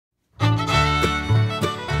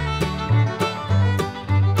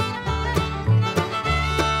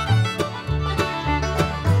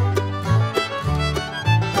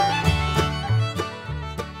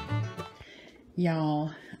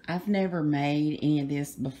I've never made any of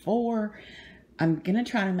this before. I'm going to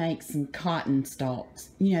try to make some cotton stalks.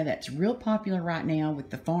 You know, that's real popular right now with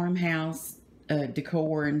the farmhouse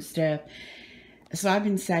decor and stuff. So I've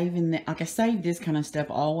been saving that. Like, I save this kind of stuff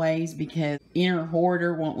always because inner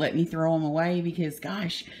hoarder won't let me throw them away because,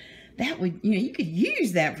 gosh, that would, you know, you could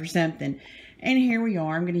use that for something. And here we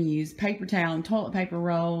are. I'm going to use paper towel and toilet paper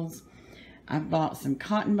rolls. I've bought some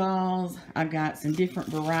cotton balls. I've got some different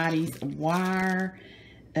varieties of wire,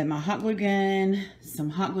 my hot glue gun, some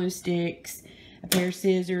hot glue sticks, a pair of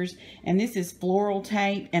scissors, and this is floral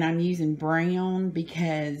tape, and I'm using brown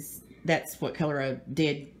because that's what color a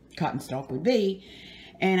dead cotton stalk would be.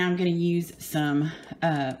 And I'm going to use some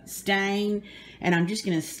stain, and I'm just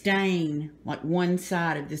going to stain like one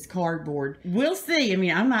side of this cardboard. We'll see. I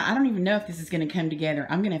mean, I don't even know if this is going to come together.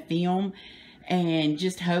 I'm going to film and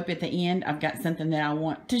just hope at the end I've got something that I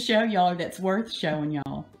want to show y'all that's worth showing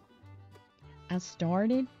y'all. I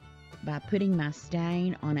started by putting my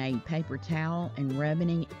stain on a paper towel and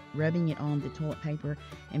rubbing it on the toilet paper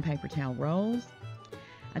and paper towel rolls.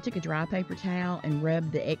 I took a dry paper towel and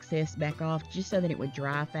rubbed the excess back off just so that it would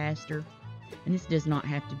dry faster. And this does not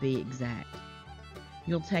have to be exact.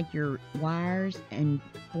 You'll take your wires and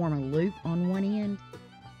form a loop on one end.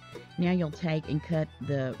 Now you'll take and cut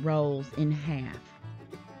the rolls in half.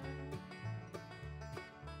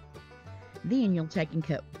 Then you'll take and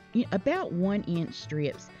cut about 1 inch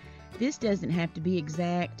strips. This doesn't have to be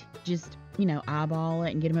exact, just, you know, eyeball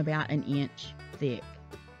it and get them about 1 inch thick.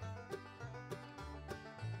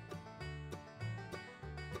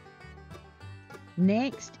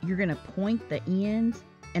 Next, you're going to point the ends,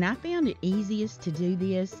 and I found it easiest to do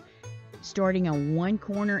this starting on one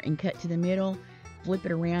corner and cut to the middle, flip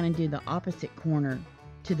it around and do the opposite corner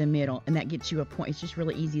to the middle, and that gets you a point. It's just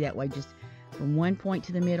really easy that way, just from one point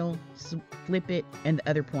to the middle, flip it, and the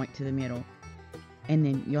other point to the middle. And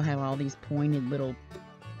then you'll have all these pointed little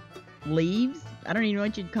leaves. I don't even know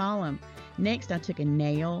what you'd call them. Next, I took a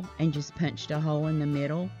nail and just punched a hole in the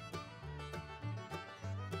middle.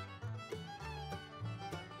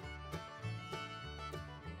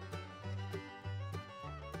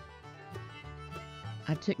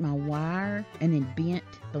 I took my wire and then bent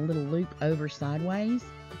the little loop over sideways.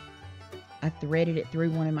 I threaded it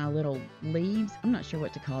through one of my little leaves. I'm not sure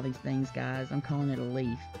what to call these things, guys. I'm calling it a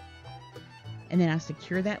leaf. And then I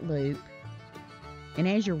secure that loop. And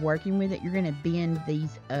as you're working with it, you're going to bend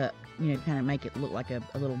these up, you know, to kind of make it look like a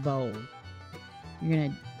little bowl. You're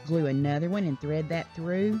going to glue another one and thread that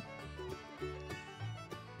through,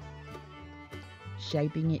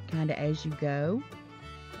 shaping it kind of as you go.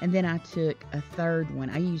 And then I took a third one.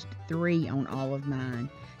 I used 3 on all of mine.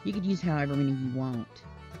 You could use however many you want.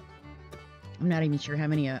 I'm not even sure how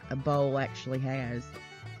many a bowl actually has.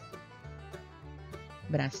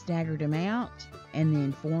 But I staggered them out and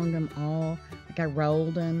then formed them all. Like I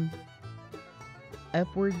rolled them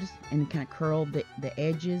upwards and kind of curled the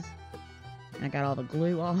edges. And I got all the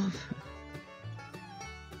glue off.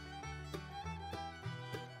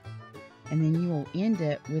 And then you will end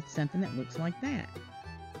up with something that looks like that.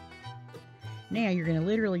 Now you're going to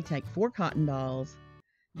literally take 4 cotton balls,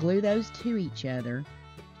 glue those to each other,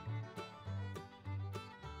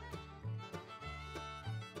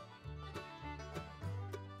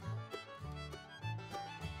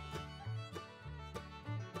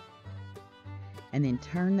 and then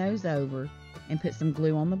turn those over and put some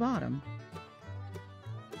glue on the bottom.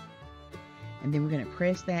 And then we're going to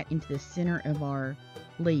press that into the center of our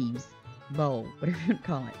leaves, bowl, whatever you want to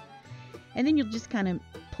call it. And then you'll just kind of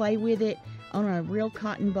play with it. On a real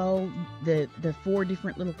cotton bowl, the 4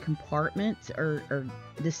 different little compartments are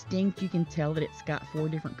distinct. You can tell that it's got 4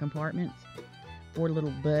 different compartments, 4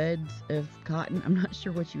 little buds of cotton. I'm not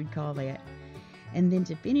sure what you would call that. And then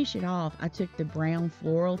to finish it off, I took the brown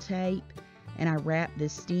floral tape and I wrapped the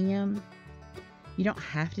stem. You don't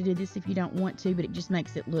have to do this if you don't want to, but it just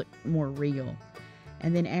makes it look more real.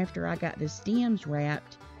 And then after I got the stems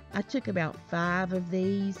wrapped, I took about 5 of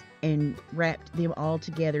these and wrapped them all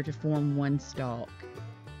together to form one stalk.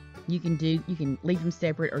 You can leave them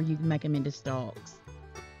separate, or you can make them into stalks.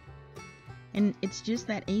 And it's just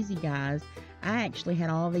that easy, guys. I actually had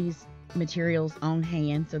all these materials on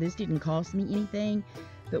hand, so this didn't cost me anything.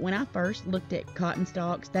 But when I first looked at cotton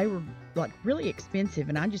stalks, they were like really expensive,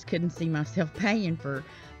 and I just couldn't see myself paying for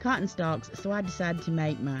cotton stalks, so I decided to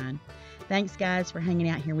make mine. Thanks, guys, for hanging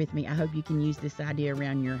out here with me. I hope you can use this idea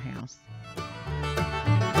around your house.